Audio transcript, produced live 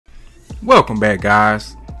Welcome back,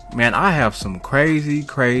 guys. Man, I have some crazy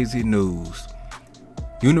news.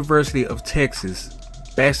 University of Texas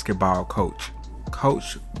basketball coach,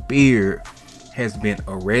 Coach Beard, has been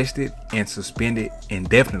arrested and suspended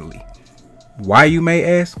indefinitely. Why, you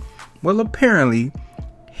may ask? Well, apparently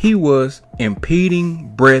he was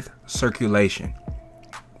impeding breath circulation.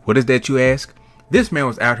 What is that, you ask? This man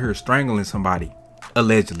was out here strangling somebody,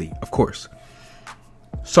 allegedly, of course.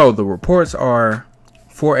 So the reports are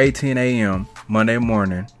 4:18 a.m. Monday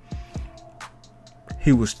morning.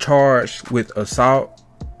 He was charged with assault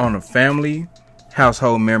on a family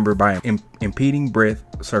household member by impeding breath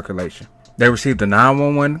circulation. They received a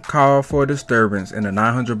 911 call for a disturbance in the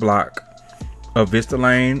 900 block of Vista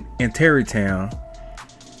Lane in Terrytown.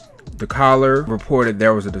 The caller reported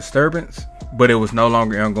there was a disturbance, but it was no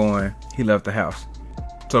longer ongoing. He left the house.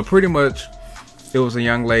 So pretty much it was a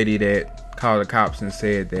young lady that called the cops and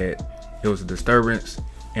said that it was a disturbance,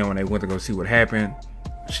 and when they went to go see what happened,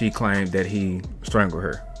 she claimed that he strangled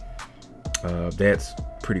her. That's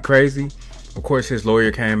pretty crazy. Of course, his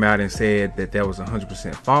lawyer came out and said that that was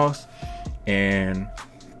 100% false, and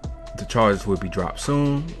the charges would be dropped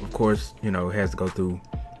soon. Of course, it has to go through,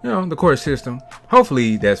 the court system.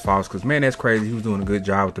 Hopefully that's false, because man, that's crazy. He was doing a good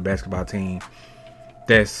job with the basketball team.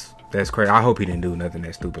 That's crazy. I hope he didn't do nothing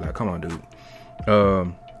that stupid. Like, come on, dude.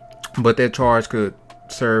 But that charge could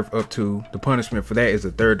serve up to, the punishment for that is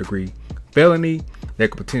a 3rd degree felony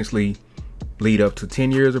that could potentially lead up to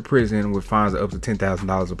 10 years of prison with fines of up to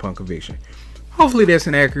 $10,000 upon conviction. Hopefully that's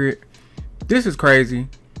inaccurate. This is crazy.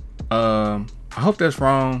 I hope that's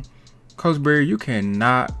wrong. Coach Beard, you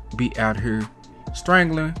cannot be out here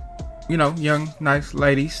strangling, young, nice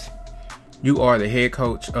ladies. You are the head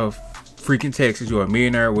coach of freaking Texas. You're a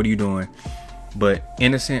millionaire. What are you doing? But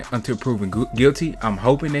innocent until proven guilty. I'm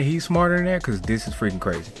hoping that he's smarter than that, because this is freaking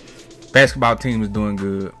crazy. Basketball team is doing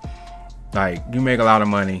good. Like, you make a lot of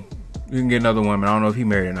money. You can get another woman. I don't know if he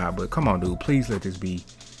married or not, but come on, dude. Please let this be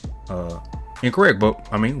incorrect. But,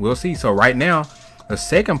 I mean, we'll see. So right now, the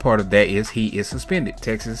second part of that is he is suspended.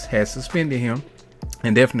 Texas has suspended him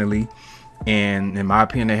indefinitely. And in my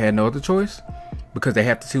opinion, they had no other choice, because they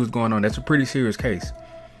have to see what's going on. That's a pretty serious case.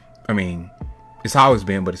 I mean, it's always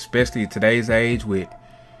been, but especially today's age with,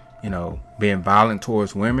 being violent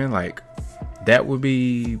towards women, like, that would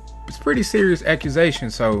be, it's pretty serious accusation.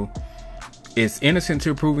 So it's innocent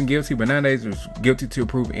to proven guilty, but nowadays it's guilty to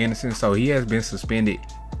proven innocent. So he has been suspended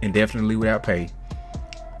indefinitely without pay,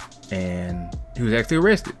 and he was actually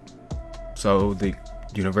arrested. So the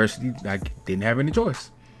university didn't have any choice,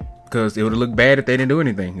 because it would have looked bad if they didn't do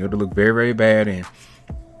anything. It would have looked very bad, and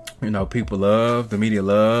the media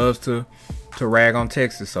loves to rag on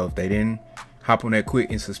Texas. So if they didn't hop on that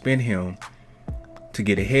quick and suspend him to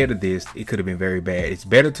get ahead of this, it could have been very bad. It's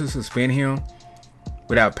better to suspend him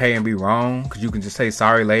without pay and be wrong, because you can just say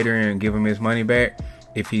sorry later and give him his money back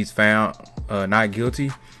if he's found not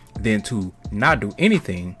guilty, than to not do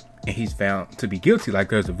anything and he's found to be guilty. Like,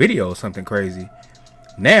 there's a video or something crazy.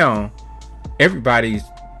 Now everybody's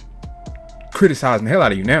criticizing the hell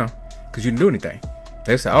out of you now because you didn't do anything.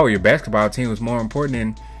 They say, oh, your basketball team was more important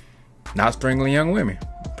than not strangling young women,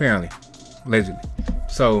 apparently, allegedly.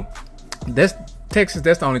 So that's Texas.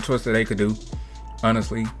 That's the only choice that they could do,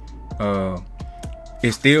 honestly.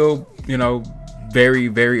 It's still, very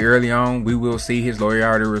early on. We will see. His lawyer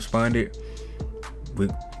already responded.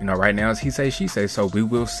 Right now it's he say, she say. So we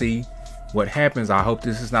will see what happens. I hope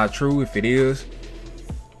this is not true. If it is,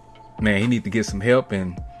 man, he needs to get some help,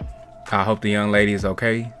 and I hope the young lady is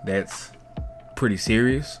okay. That's pretty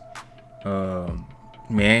serious.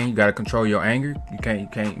 Man, you gotta control your anger. You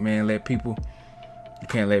can't, man, let people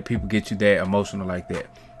get you that emotional like that.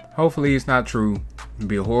 Hopefully it's not true. It'd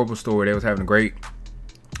be a horrible story. They was having a great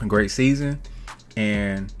season,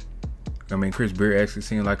 and I mean, Chris Beard actually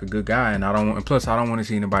seemed like a good guy, and I don't want to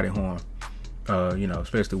see anybody harm.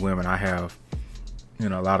 Especially women. I have, a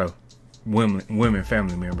lot of women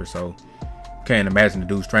family members, so can't imagine the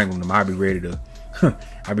dude strangling them. I'd be ready to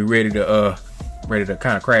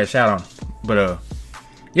kind of crash out on them. But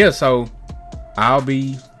yeah, so I'll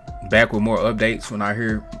be back with more updates when I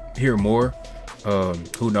hear more.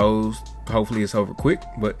 Who knows? Hopefully it's over quick,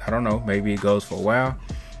 but I don't know. Maybe it goes for a while.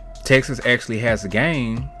 Texas actually has a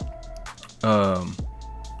game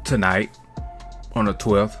tonight on the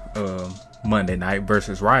 12th, Monday night,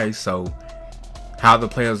 versus Rice. So how are the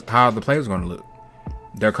players going to look?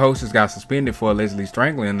 Their coach just got suspended for allegedly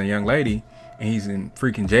strangling a young lady, and he's in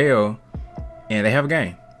freaking jail, and they have a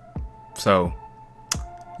game. So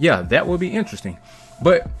yeah, that will be interesting.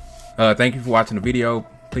 But thank you for watching the video.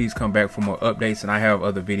 Please come back for more updates, and I have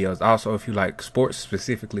other videos also. If you like sports,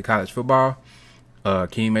 specifically college football,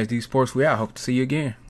 Keem SD Sports, we out. Hope to see you again.